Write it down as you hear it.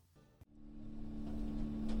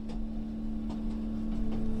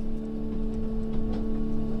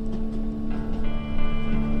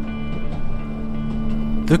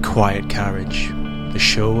The Quiet Carriage, the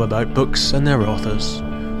show about books and their authors,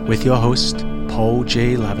 with your host, Paul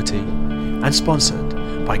J. Laverty, and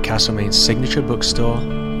sponsored by Castlemaine's signature bookstore,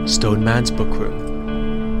 Stoneman's Book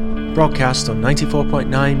Room. Broadcast on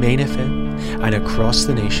 94.9 Main FM and across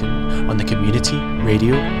the nation on the Community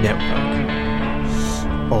Radio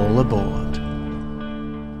Network. All aboard.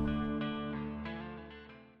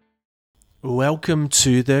 Welcome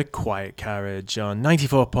to The Quiet Carriage on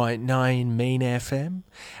 94.9 Main FM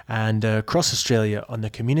and across Australia on the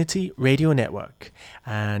Community Radio Network,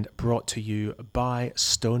 and brought to you by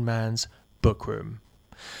Stoneman's Book Room.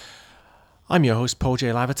 I'm your host, Paul J.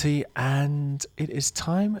 Laverty, and it is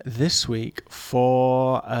time this week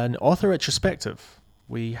for an author retrospective.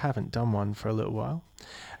 We haven't done one for a little while.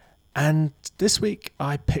 And this week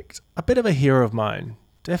I picked a bit of a hero of mine.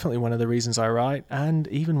 Definitely one of the reasons I write, and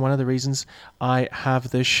even one of the reasons I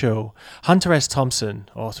have this show. Hunter S. Thompson,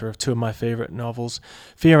 author of two of my favourite novels,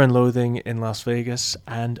 Fear and Loathing in Las Vegas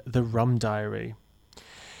and The Rum Diary.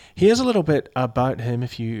 Here's a little bit about him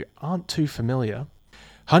if you aren't too familiar.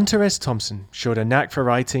 Hunter S. Thompson showed a knack for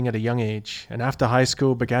writing at a young age, and after high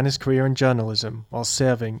school began his career in journalism while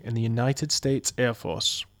serving in the United States Air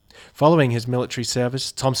Force. Following his military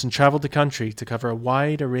service, Thompson traveled the country to cover a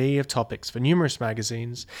wide array of topics for numerous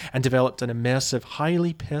magazines and developed an immersive,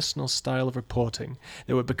 highly personal style of reporting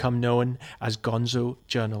that would become known as gonzo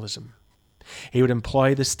journalism. He would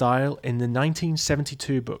employ this style in the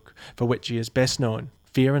 1972 book for which he is best known,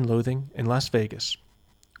 Fear and Loathing in Las Vegas,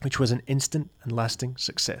 which was an instant and lasting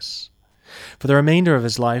success. For the remainder of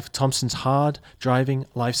his life, Thompson's hard driving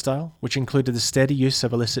lifestyle, which included the steady use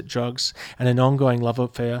of illicit drugs and an ongoing love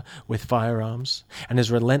affair with firearms, and his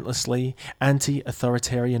relentlessly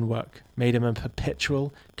anti-authoritarian work, made him a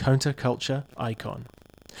perpetual counterculture icon.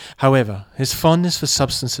 However, his fondness for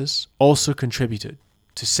substances also contributed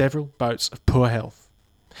to several bouts of poor health,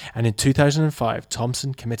 and in 2005,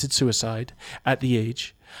 Thompson committed suicide at the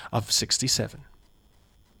age of 67.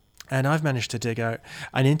 And I've managed to dig out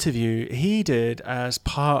an interview he did as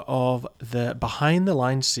part of the Behind the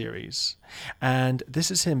Lines series. And this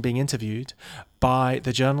is him being interviewed by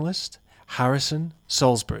the journalist Harrison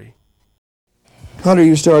Salisbury. Hunter,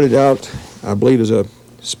 you started out, I believe, as a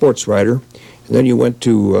sports writer, and then you went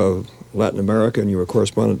to Latin America, and you were a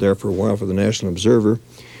correspondent there for a while for the National Observer.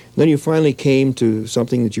 And then you finally came to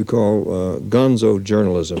something that you call gonzo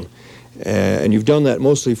journalism. And you've done that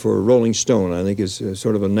mostly for Rolling Stone, I think, is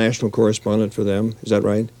sort of a national correspondent for them. Is that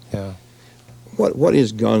right? Yeah. What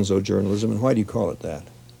is gonzo journalism, and why do you call it that?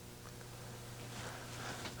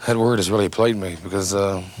 That word has really plagued me because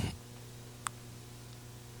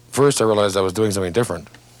first I realized I was doing something different.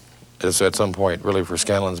 It's at some point really for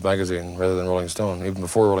Scanlan's magazine rather than Rolling Stone, even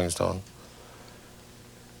before Rolling Stone.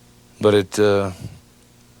 But I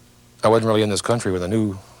wasn't really in this country when the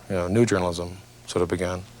new journalism sort of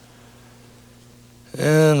began.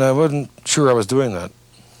 And I wasn't sure I was doing that,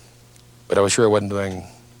 but I was sure I wasn't doing,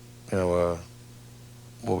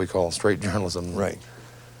 what we call straight journalism. Right.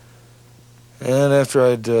 And after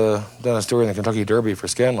I'd done a story in the Kentucky Derby for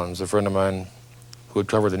Scanlan's, a friend of mine who had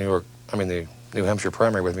covered the New Hampshire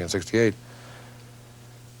primary with me in '68,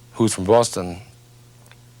 who's from Boston,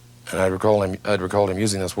 and I'd recalled him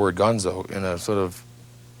using this word gonzo in a sort of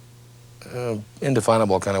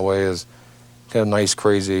indefinable kind of way as kind of nice,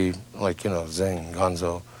 crazy, zing,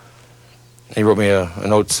 gonzo. He wrote me a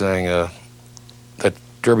note saying that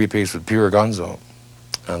Derby piece was pure gonzo.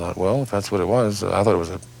 And I thought, well, if that's what it was, I thought it was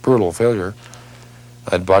a brutal failure.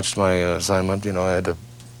 I'd botched my assignment. I had to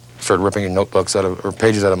start ripping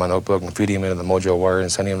pages out of my notebook and feeding them into the Mojo Wire and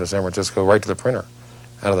sending them to San Francisco right to the printer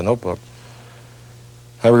out of the notebook.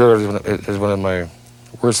 I regard it as one of my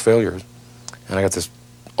worst failures. And I got this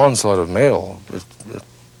onslaught of mail.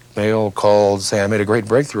 Mail called saying I made a great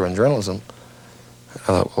breakthrough in journalism. I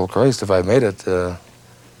thought, well, Christ, if I made it,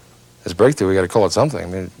 this breakthrough, we got to call it something. I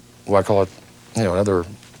mean, why call it, another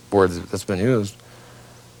word that's been used?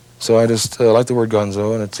 So I just liked the word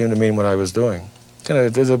gonzo, and it seemed to mean what I was doing.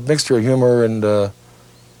 There's a mixture of humor and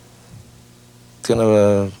kind of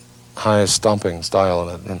a high stomping style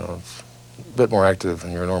in it. It's a bit more active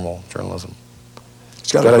than your normal journalism.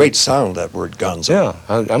 It's got a great sound, that word gonzo. Yeah,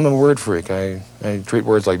 I'm a word freak. I treat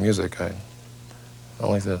words like music. I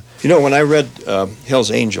like that. When I read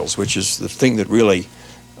Hell's Angels, which is the thing that really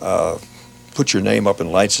put your name up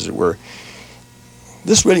in lights, as it were,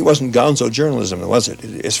 this really wasn't gonzo journalism, was it?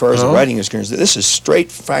 As far as the writing is concerned, this is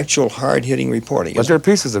straight, factual, hard-hitting reporting. But there are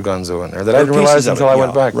pieces of gonzo in there that I didn't realize until I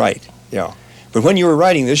went back. Right, yeah. But when you were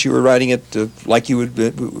writing this, you were writing it like you would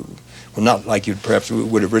well, not like you perhaps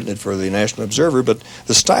would have written it for the National Observer, but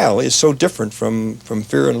the style is so different from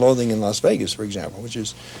Fear and Loathing in Las Vegas, for example, which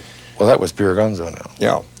is... Well, that was pure gonzo now.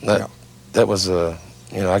 Yeah. That was,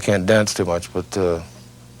 I can't dance too much, but,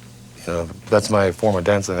 that's my form of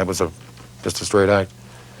dancing. That was just a straight act.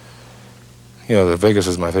 The Vegas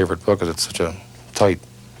is my favorite book because it's such a tight,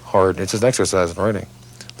 hard, it's an exercise in writing.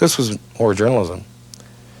 This was more journalism.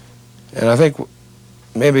 And I think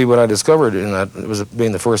maybe what I discovered in that, it was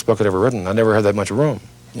being the first book I'd ever written, I never had that much room.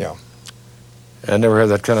 Yeah. I never had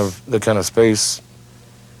that kind of space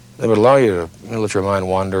that would allow you to let your mind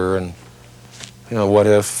wander and, what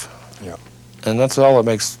if. Yeah. And that's all it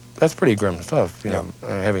makes, that's pretty grim stuff,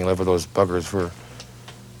 having lived with those buggers for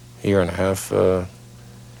a year and a half.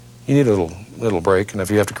 You need a little break, and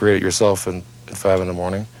if you have to create it yourself at 5 in the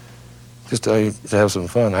morning, just to have some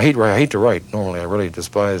fun. I hate to write, normally. I really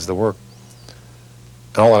despise the work.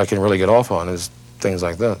 And all that I can really get off on is things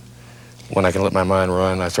like that. When I can let my mind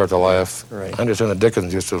run, I start to laugh. Right. I understand that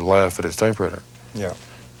Dickens used to laugh at his typewriter. Yeah.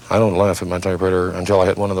 I don't laugh at my typewriter until I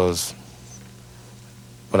hit one of those,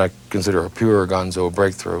 what I consider a pure gonzo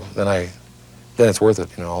breakthrough. Then it's worth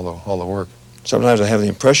it, all the work. Sometimes I have the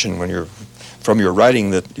impression from your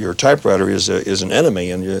writing that your typewriter is an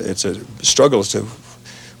enemy, and it's a struggle as to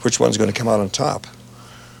which one's going to come out on top.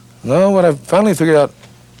 No, what I've finally figured out,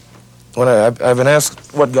 when I've been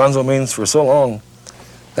asked what gonzo means for so long,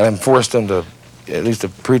 that I'm forced into at least a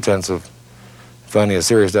pretense of finding a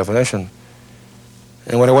serious definition.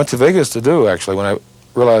 And when I went to Vegas to do, actually, when I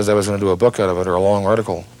realized I was going to do a book out of it or a long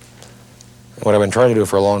article, what I've been trying to do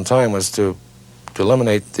for a long time was to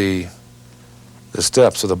eliminate the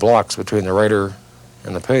steps or the blocks between the writer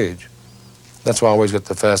and the page. That's why I always get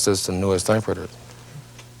the fastest and newest typewriters.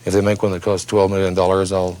 If they make one that costs $12 million,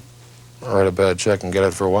 I'll write a bad check and get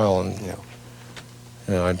it for a while. And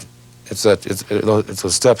it's the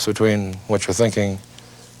steps between what you're thinking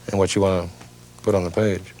and what you want to put on the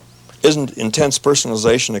page. Isn't intense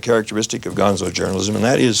personalization a characteristic of gonzo journalism? And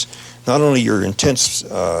that is not only your intense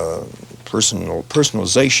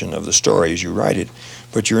personalization of the story as you write it,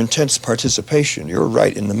 but your intense participation. You're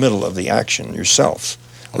right in the middle of the action yourself,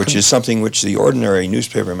 which is something which the ordinary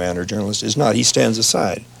newspaperman or journalist is not. He stands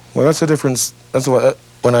aside. Well, that's the difference. That's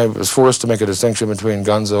when I was forced to make a distinction between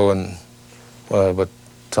gonzo and what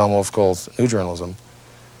Tom Wolfe calls new journalism.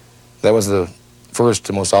 That was the first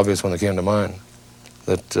and most obvious one that came to mind.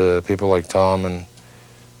 That people like Tom and,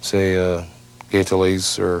 say, Gay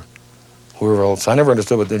Talese or whoever else, I never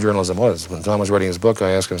understood what new journalism was. When Tom was writing his book, I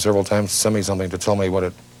asked him several times to send me something to tell me what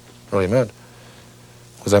it really meant.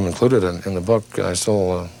 Because I'm included in the book, and I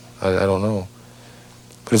still, I don't know.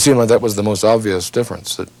 But it seemed like that was the most obvious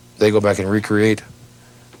difference, that they go back and recreate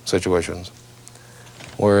situations.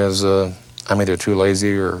 Whereas I'm either too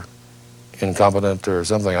lazy or incompetent or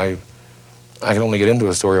something. I can only get into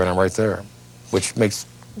a story when I'm right there, which makes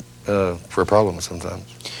for a problem sometimes.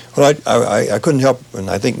 Well, I couldn't help, and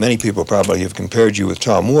I think many people probably have compared you with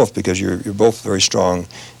Tom Wolfe because you're both very strong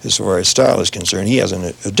as far as style is concerned. He has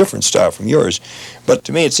a different style from yours. But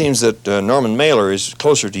to me it seems that Norman Mailer is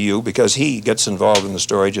closer to you because he gets involved in the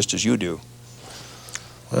story just as you do.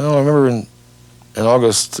 Well, I remember in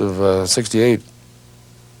August of '68,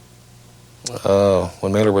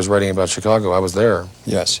 when Mailer was writing about Chicago, I was there.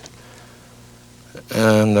 Yes.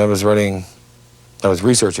 And I was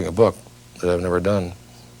researching a book that I've never done.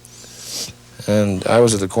 And I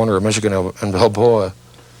was at the corner of Michigan and Balboa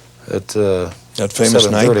at that famous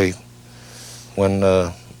 7:30 night when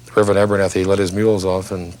Reverend Abernathy let his mules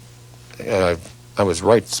off, and I was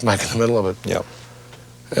right smack in the middle of it. Yep.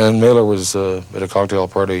 And Mailer was at a cocktail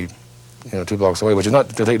party, 2 blocks away, which is not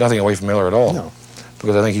to take nothing away from Mailer at all. No.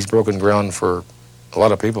 Because I think he's broken ground for a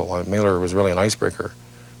lot of people. Mailer was really an icebreaker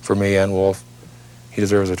for me and Wolfe. He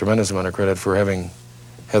deserves a tremendous amount of credit for having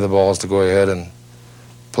had the balls to go ahead and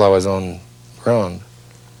plow his own ground.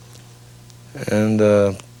 And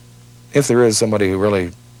if there is somebody who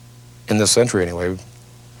really, in this century anyway,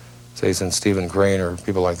 say since Stephen Crane or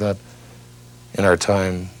people like that, in our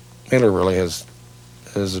time, Mailer really has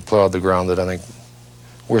plowed the ground that I think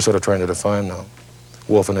we're sort of trying to define now.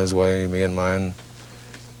 Wolfe in his way, me in mine,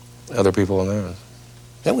 other people in theirs.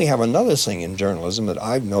 Then we have another thing in journalism that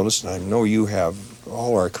I've noticed, and I know you have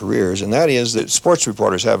all our careers, and that is that sports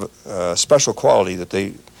reporters have a special quality that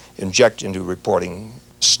they inject into reporting: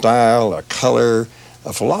 style, a color,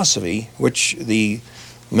 a philosophy, which the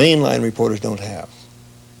mainline reporters don't have.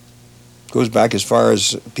 Goes back as far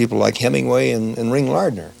as people like Hemingway and Ring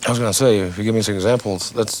Lardner. I was going to say, if you give me some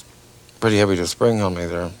examples, that's pretty heavy to spring on me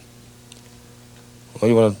there. Well,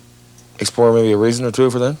 you want to explore maybe a reason or two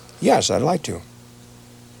for that? Yes, I'd like to.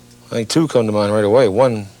 I think 2 come to mind right away.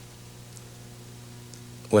 One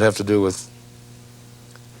would have to do with,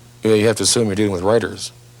 you have to assume you're dealing with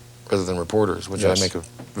writers rather than reporters, which Yes. I make a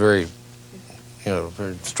very,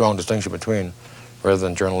 very strong distinction between, rather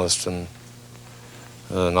than journalists and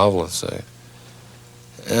novelists, say.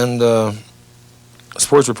 And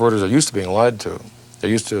sports reporters are used to being lied to. They're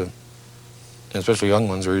used to, especially young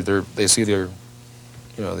ones, they see their,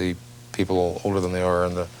 the people older than they are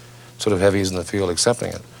and the sort of heavies in the field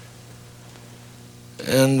accepting it.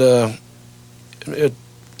 And the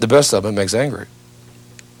best of it makes angry.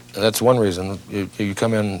 And that's one reason. You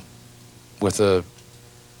come in with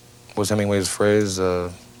what's Hemingway's phrase,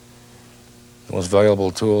 the most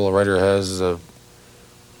valuable tool a writer has is a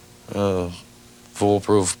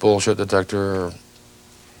foolproof bullshit detector.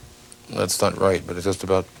 That's not right, but it's just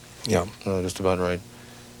about right.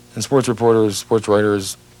 And sports reporters, sports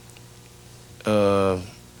writers,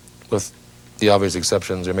 with the obvious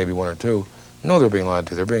exceptions, there may be one or two, know they're being lied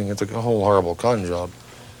to. It's a whole horrible con job.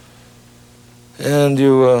 And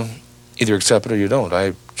you either accept it or you don't.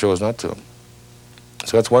 I chose not to.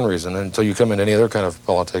 So that's one reason. And so you come into any other kind of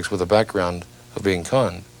politics with a background of being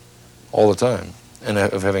conned all the time, and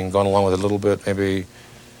of having gone along with it a little bit, maybe,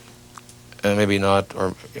 and maybe not, or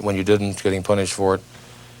when you didn't, getting punished for it.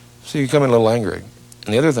 So you come in a little angry.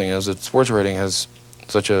 And the other thing is that sports writing has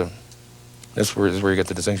such a, this is where you get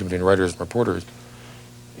the distinction between writers and reporters.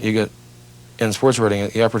 You get, in sports writing,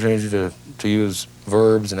 the opportunity to use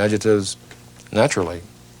verbs and adjectives naturally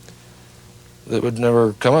that would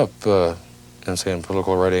never come up in, say, in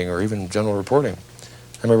political writing or even general reporting.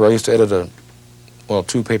 I remember I used to edit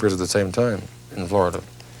two papers at the same time in Florida.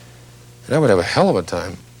 And I would have a hell of a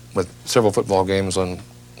time with several football games on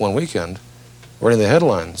one weekend writing the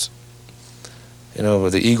headlines.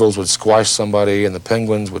 The Eagles would squash somebody and the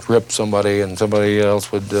Penguins would rip somebody and somebody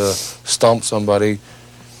else would stomp somebody.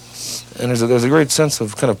 And there's a great sense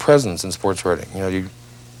of kind of presence in sports writing.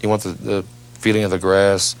 You want the feeling of the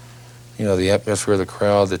grass, the atmosphere of the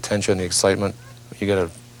crowd, the tension, the excitement. You get a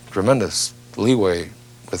tremendous leeway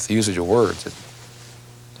with the usage of words.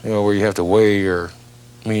 Where you have to weigh your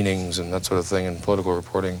meanings and that sort of thing in political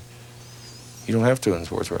reporting. You don't have to in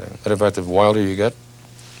sports writing. Matter of fact, the wilder you get,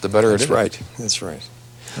 the better it is. That's right.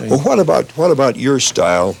 Well, what about your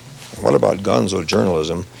style? What about gonzo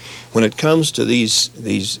journalism when it comes to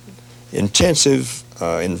these intensive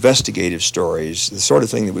investigative stories, the sort of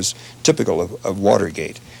thing that was typical of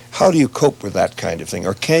Watergate? How do you cope with that kind of thing,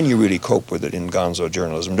 or can you really cope with it in gonzo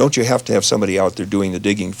journalism? Don't you have to have somebody out there doing the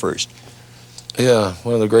digging first? Yeah,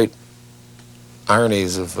 one of the great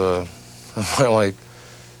ironies of my life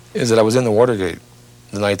is that I was in the Watergate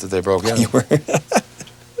the night that they broke in. You were?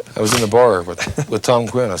 I was in the bar with Tom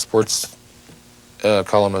Quinn, a sports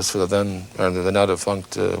columnist for the now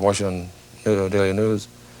defunct Washington Daily News.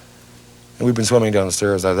 And we'd been swimming down the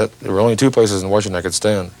stairs. There were only two places in Washington I could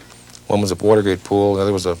stand. One was a Watergate pool, the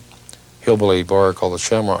other was a hillbilly bar called the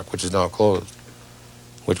Shamrock, which is now closed,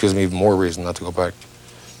 which gives me even more reason not to go back.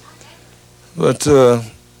 But I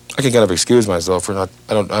can kind of excuse myself for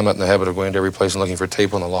I'm not in the habit of going to every place and looking for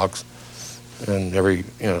tape on the locks and every,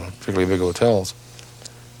 particularly big hotels.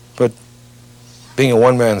 But being a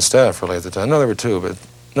one-man staff really at the time, no, there were two, but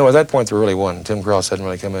no, at that point there were really one. Tim Krause hadn't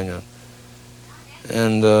really come in yet.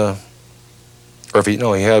 And, or if he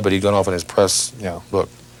had, but he'd gone off in his press book.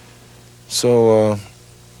 So,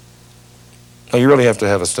 you really have to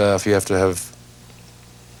have a staff. You have to have,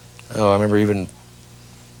 I remember even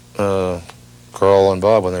Carl and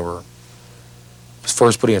Bob, when they were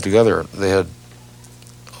first putting it together, they had,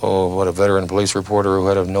 a veteran police reporter who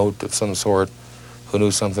had a note of some sort, who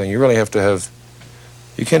knew something. You really have to have,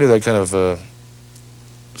 you can't do that kind of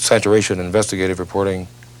saturation investigative reporting.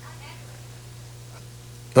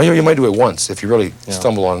 No, you might do it once if you really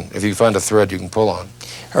stumble on, if you find a thread you can pull on.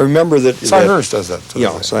 I remember that... Cy Hirsch does that.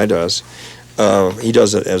 Cy does. He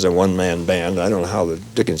does it as a one-man band. I don't know how the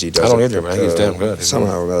dickens he does it. I don't either, but I think he's damn good.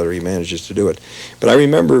 Somehow or other he manages to do it. But I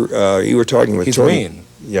remember you were talking with Tony. He's mean.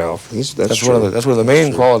 Yeah, that's true. That's one of the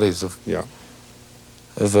main qualities of, I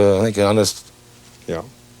think, honest. Yeah.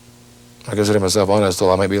 I consider myself honest,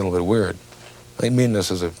 though I might be a little bit weird. I think meanness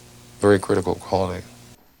is a very critical quality.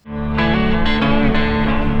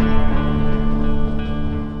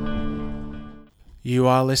 You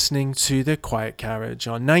are listening to The Quiet Carriage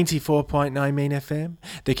on 94.9 Main FM,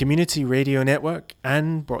 the community radio network,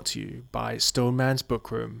 and brought to you by Stoneman's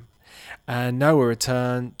Bookroom. And now we'll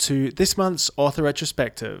return to this month's Author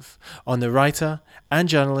Retrospective on the writer and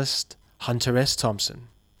journalist Hunter S. Thompson.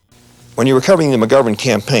 When you were covering the McGovern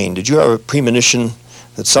campaign, did you have a premonition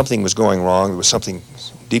that something was going wrong, there was something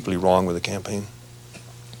deeply wrong with the campaign?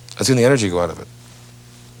 I've seen the energy go out of it.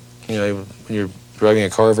 When you're driving a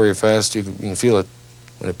car very fast, you can feel it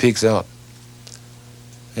when it peaks out,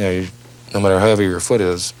 no matter how heavy your foot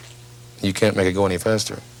is, you can't make it go any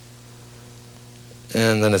faster.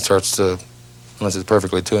 And then it starts to, unless it's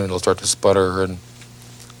perfectly tuned, it'll start to sputter, and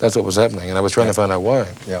that's what was happening. And I was trying to find out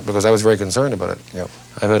why, because I was very concerned about it. Yep.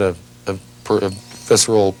 I've had a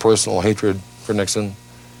visceral, personal hatred for Nixon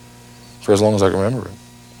for as long as I can remember it.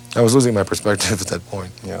 I was losing my perspective at that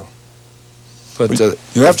point. Yeah. But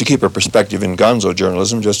you have to keep a perspective in gonzo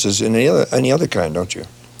journalism, just as in any other kind, don't you?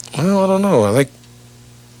 Well, I don't know. I think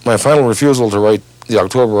my final refusal to write the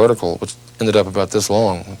October article, which ended up about this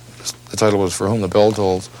long, the title was "For Whom the Bell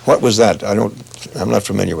Tolls." What was that? I'm not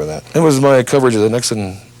familiar with that. It was my coverage of the Nixon.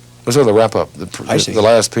 It was sort of the wrap up, the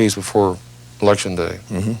last piece before Election Day.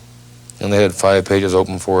 Mm-hmm. And they had 5 pages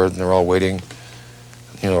open for it, and they're all waiting,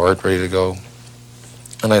 art ready to go.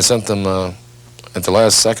 And I sent them at the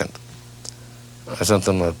last second. I sent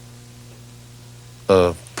them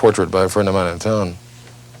a portrait by a friend of mine in town.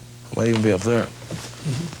 It might even be up there.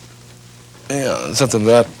 Mm-hmm. Yeah, I sent them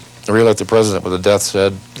that. I re-elect the president with a death's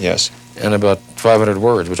head. Yes. And about 500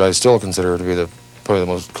 words, which I still consider to be probably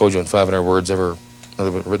the most cogent 500 words ever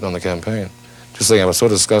written on the campaign. Just saying, I was so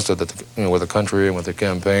disgusted that with the country and with the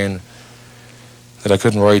campaign that I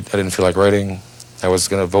couldn't write. I didn't feel like writing. I was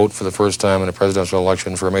going to vote for the first time in a presidential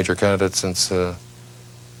election for a major candidate since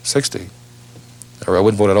 60. Or I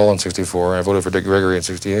wouldn't vote at all in 64. I voted for Dick Gregory in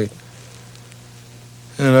 68.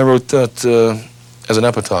 And I wrote that as an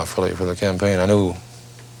epitaph, really, for the campaign. I knew,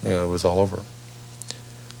 it was all over.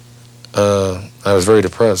 I was very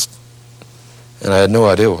depressed, and I had no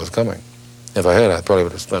idea what was coming. If I had, I probably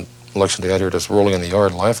would have spent Election Day out here just rolling in the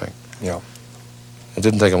yard laughing. Yeah. It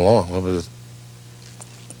didn't take them long.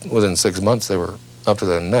 Within 6 months, they were up to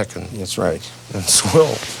their neck and that's right. And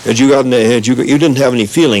swill. You didn't have any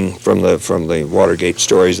feeling from the Watergate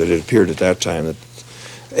stories that it appeared at that time that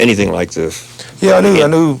anything like the. Yeah, I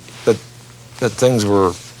knew that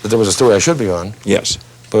there was a story I should be on. Yes.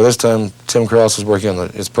 But this time, Tim Krause was working on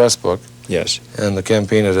his press book. Yes. And the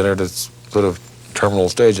campaign had entered its sort of terminal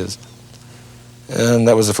stages. And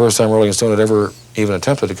that was the first time Rolling Stone had ever even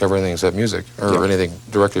attempted to cover anything except music or anything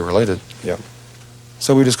directly related. Yeah.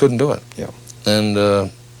 So we just couldn't do it. Yeah.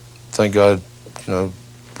 And thank God,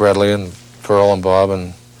 Bradley and Carl and Bob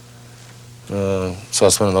and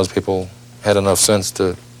Sussman and those people had enough sense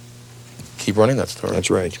to keep running that story. That's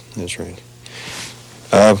right. That's right.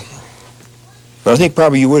 But I think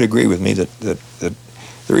probably you would agree with me that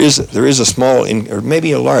there is a small or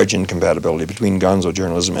maybe a large incompatibility between gonzo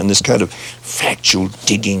journalism and this kind of factual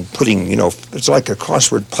digging, putting, it's like a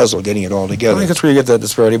crossword puzzle, getting it all together. I think that's where you get that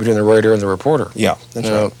disparity between the writer and the reporter. Yeah, that's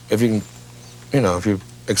right. If you can, if you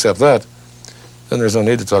accept that, then there's no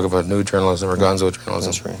need to talk about new journalism or gonzo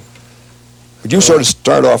journalism. That's right. But you sort of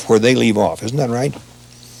start off where they leave off, isn't that right?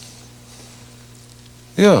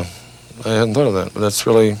 Yeah, I hadn't thought of that, but that's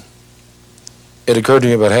really. It occurred to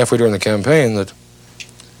me about halfway during the campaign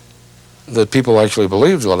that people actually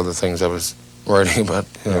believed a lot of the things I was writing about,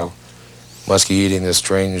 Muskie eating this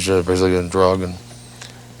strange Brazilian drug, and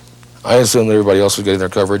I assumed that everybody else was getting their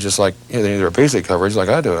coverage just like, their basic coverage like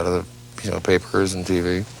I do out of the, papers and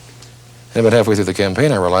TV. And about halfway through the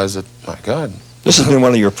campaign, I realized that, my God. This has been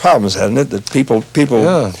one of your problems, hasn't it? That people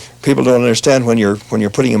don't understand when you're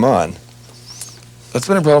putting them on. That's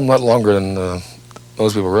been a problem a lot longer than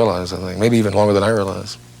most people realize, I think. Maybe even longer than I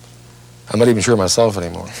realize. I'm not even sure myself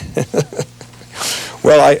anymore.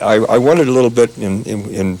 Well, I wondered a little bit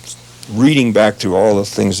in reading back to all the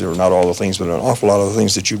things, or not all the things, but an awful lot of the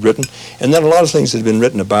things that you've written, and then a lot of things that have been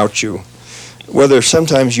written about you, whether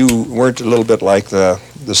sometimes you weren't a little bit like the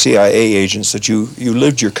CIA agents, that you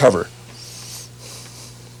lived your cover.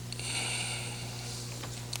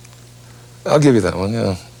 I'll give you that one,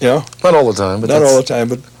 yeah. Yeah? Not all the time, but not all the time,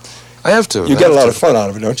 but I have to. You get a lot of fun out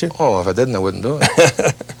of it, don't you? Oh, if I didn't, I wouldn't do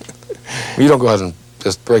it. You don't go out and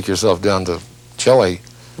just break yourself down to jelly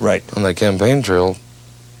on that campaign trail.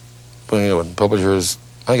 But, when publishers,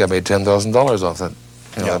 I think I made $10,000 off that,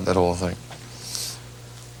 that whole thing.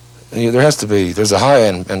 And there has to be, there's a high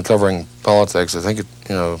in covering politics. I think,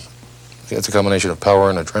 it's a combination of power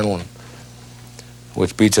and adrenaline,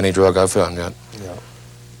 which beats any drug I've found yet.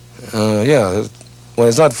 Yeah. When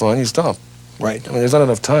it's not fun, you stop. Right. I mean, there's not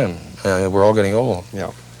enough time. We're all getting old.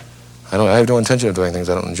 Yeah. I have no intention of doing things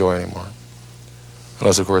I don't enjoy anymore.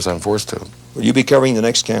 Unless, of course, I'm forced to. Will you be covering the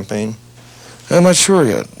next campaign? I'm not sure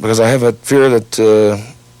yet, because I have a fear that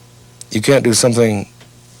you can't do something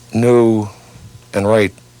new and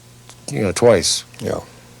right, twice. Yeah.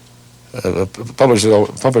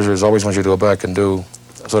 Publishers always want you to go back and do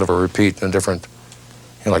sort of a repeat in a different,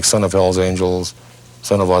 like Son of Hell's Angels,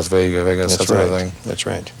 Son of Las Vegas, that sort of thing. That's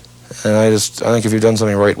right. And I think if you've done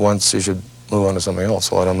something right once, you should move on to something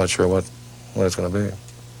else. Well, I'm not sure what it's going to be.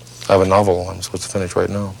 I have a novel I'm supposed to finish right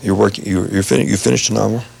now. You finished a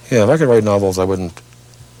novel? Yeah, if I could write novels, I wouldn't.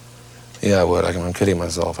 Yeah, I would. I'm kidding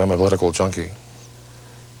myself. I'm a political junkie.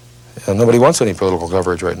 And nobody wants any political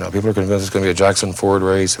coverage right now. People are convinced it's going to be a Jackson-Ford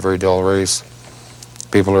race, a very dull race.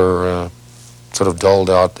 People are sort of dulled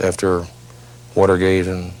out after Watergate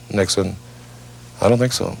and Nixon. I don't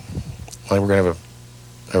think so. I think we're going to have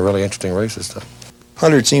a really interesting race this time.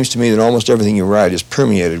 Hunter, it seems to me that almost everything you write is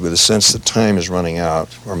permeated with a sense that time is running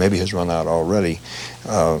out, or maybe has run out already.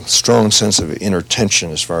 Strong sense of inner tension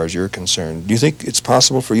as far as you're concerned. Do you think it's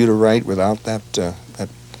possible for you to write without that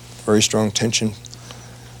very strong tension?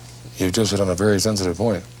 You've just hit on a very sensitive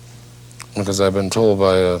point, because I've been told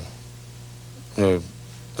by at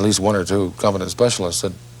least one or two competent specialists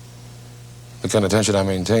that the kind of tension I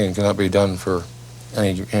maintain cannot be done for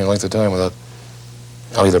any length of time without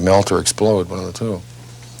I'll either melt or explode, one of the two,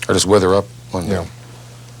 or just wither up one day. Yeah.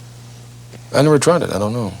 I never tried it. I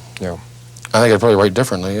don't know. Yeah. I think I'd probably write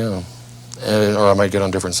differently, yeah, or I might get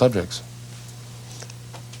on different subjects.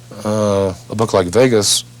 A book like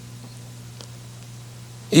Vegas,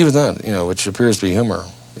 even that, which appears to be humor,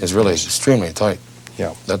 is really extremely tight.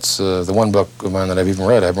 Yeah. That's the one book of mine that I've even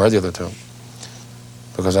read. I haven't read the other two,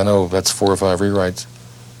 because I know that's 4 or 5 rewrites,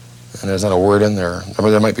 and there's not a word in there. I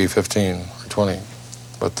mean, there might be 15 or 20,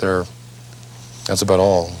 but that's about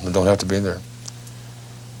all. They don't have to be there.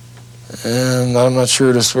 And I'm not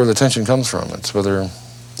sure just where the tension comes from. It's whether,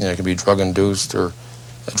 it can be drug-induced or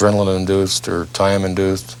adrenaline-induced or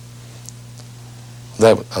time-induced.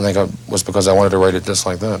 That, I think, was because I wanted to write it just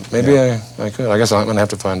like that. Maybe I could. I guess I'm going to have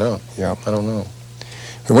to find out. Yeah. I don't know.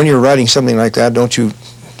 And when you're writing something like that, don't you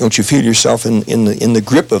feel yourself in the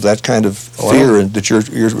grip of that kind of fear that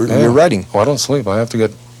you're writing? Oh, I don't sleep. I have to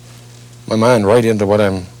get my mind right into what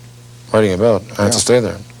I'm writing about. I have to stay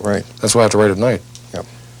there. Right. That's why I have to write at night. Yep.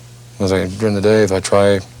 Because during the day, if I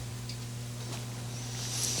try,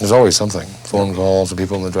 there's always something. Phone calls, or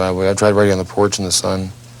people in the driveway. I tried writing on the porch in the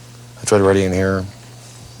sun. I tried writing in here.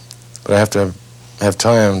 But I have to have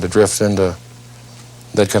time to drift into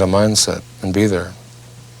that kind of mindset and be there.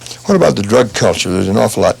 What about the drug culture? There's an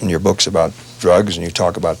awful lot in your books about drugs, and you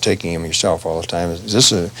talk about taking them yourself all the time. Is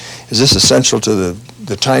this essential to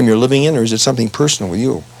the time you're living in, or is it something personal with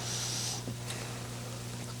you?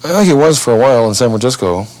 I think it was for a while in San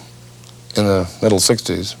Francisco in the middle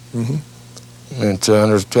 60s. Mm-hmm. And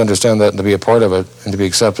to understand that and to be a part of it and to be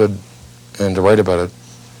accepted and to write about it,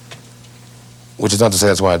 which is not to say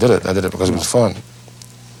that's why I did it. I did it because it was fun.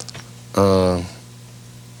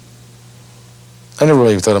 I never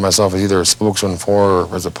really thought of myself as either a spokesman for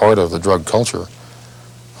or as a part of the drug culture,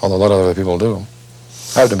 although a lot of other people do.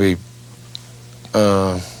 I have to be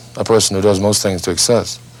a person who does most things to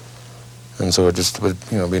excess. And so it just would,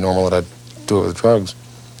 be normal that I'd do it with drugs.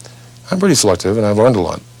 I'm pretty selective, and I've learned a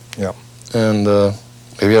lot. Yeah. And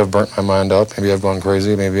maybe I've burnt my mind out. Maybe I've gone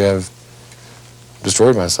crazy. Maybe I've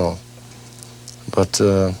destroyed myself. But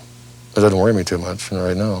it doesn't worry me too much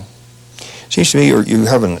right now. Seems to me you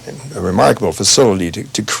have a remarkable facility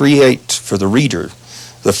to create for the reader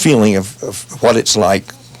the feeling of what it's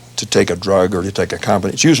like to take a drug or to take a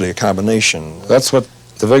combination. It's usually a combination. That's what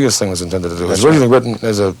the Vegas thing was intended to do. It was originally written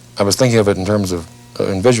as I was thinking of it in terms of,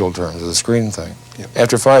 in visual terms, as a screen thing. Yep.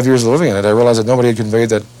 After 5 years of living in it, I realized that nobody had conveyed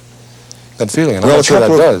that feeling, and well, I'm not sure that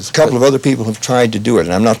does. A couple of other people have tried to do it,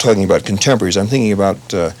 and I'm not talking about contemporaries. I'm thinking about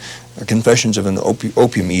Confessions of an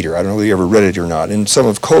Opium Eater. I don't know whether you ever read it or not. And some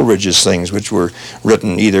of Coleridge's things, which were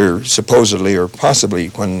written either supposedly or possibly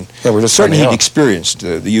when certainly he'd experienced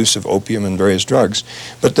the use of opium and various drugs.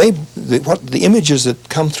 But the images that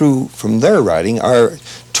come through from their writing are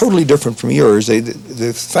totally different from yours.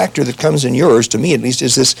 The factor that comes in yours, to me at least,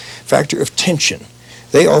 is this factor of tension.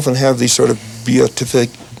 They often have these sort of beatific,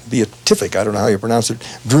 I don't know how you pronounce it,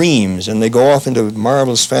 dreams, and they go off into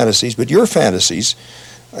marvelous fantasies. But your fantasies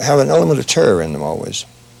have an element of terror in them always.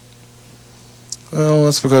 Well,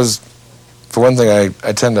 that's because, for one thing,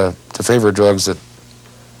 I tend to favor drugs that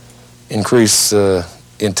increase the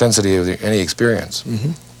intensity of any experience.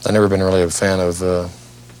 Mm-hmm. I've never been really a fan of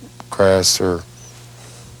crass or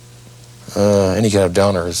any kind of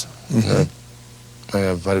downers. Mm-hmm.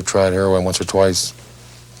 I might have tried heroin once or twice.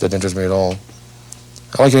 That interests me at all.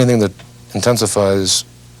 I like anything that intensifies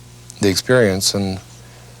the experience, and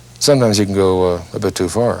sometimes you can go a bit too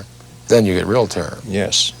far. Then you get real terror.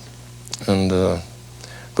 Yes. And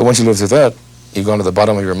but once you live through that, you go into the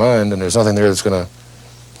bottom of your mind, and there's nothing there that's going to,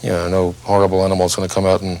 no horrible animal's going to come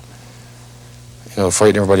out and,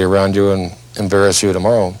 frighten everybody around you and embarrass you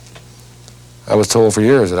tomorrow. I was told for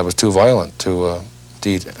years that I was too violent to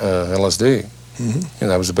LSD. Mm-hmm.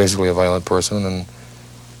 And I was basically a violent person, and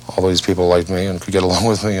all these people liked me and could get along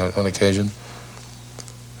with me on occasion.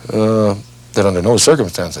 That under no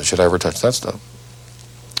circumstances should I ever touch that stuff,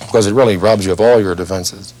 because it really robs you of all your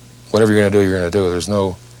defenses. Whatever you're going to do, you're going to do. There's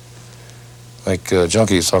no, like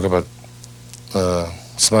junkies talk about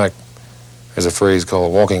smack. There's a phrase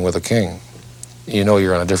called walking with a king. You know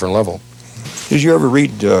you're on a different level. Did you ever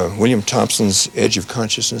read William Thompson's Edge of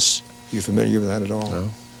Consciousness? Are you familiar with that at all? No.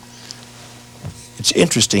 It's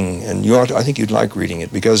interesting, and I think you'd like reading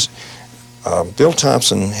it, because Bill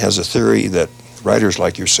Thompson has a theory that writers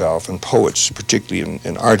like yourself and poets, particularly,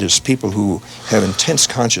 and artists, people who have intense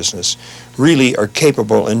consciousness, really are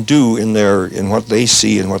capable and do in what they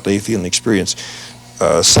see and what they feel and experience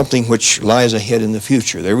something which lies ahead in the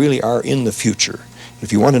future. They really are in the future.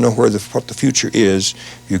 If you want to know what the future is,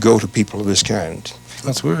 you go to people of this kind.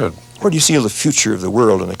 That's weird. What do you see of the future of the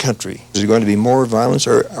world and the country? Is there going to be more violence,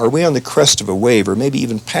 or are we on the crest of a wave, or maybe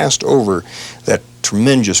even passed over that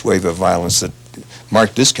tremendous wave of violence that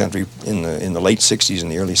marked this country in the late 60s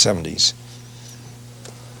and the early 70s?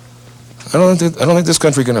 I don't think this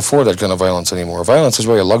country can afford that kind of violence anymore. Violence is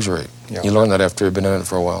really a luxury. Yeah. You learn that after you've been in it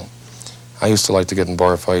for a while. I used to like to get in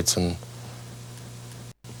bar fights, and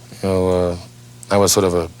I was sort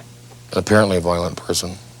of an apparently violent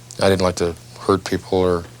person. I didn't like to hurt people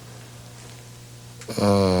or.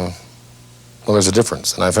 Well, there's a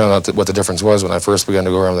difference, and I found out what the difference was when I first began to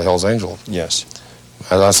go around with the Hells Angels. Yes.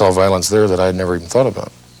 I saw violence there that I had never even thought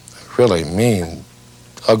about. Really mean,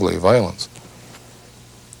 ugly violence.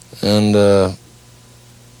 And the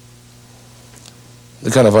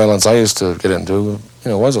kind of violence I used to get into,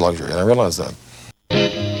 was a luxury, and I realized that.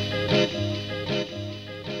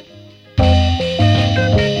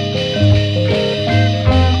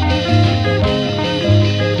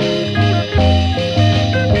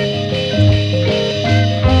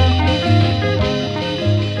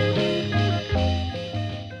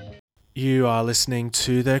 You are listening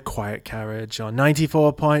to The Quiet Carriage on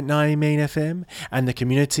 94.9 Main FM and the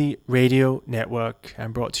Community Radio Network,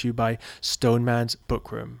 and brought to you by Stoneman's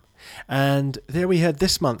Bookroom. And there we had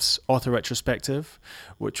this month's Author Retrospective,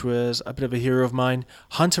 which was a bit of a hero of mine,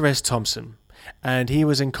 Hunter S. Thompson. And he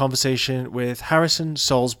was in conversation with Harrison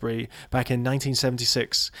Salisbury back in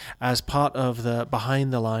 1976 as part of the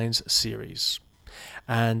Behind the Lines series.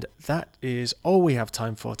 And that is all we have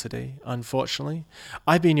time for today, unfortunately.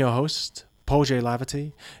 I've been your host, Paul J.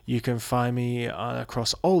 Laverty. You can find me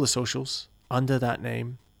across all the socials under that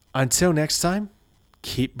name. Until next time,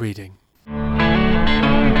 keep reading.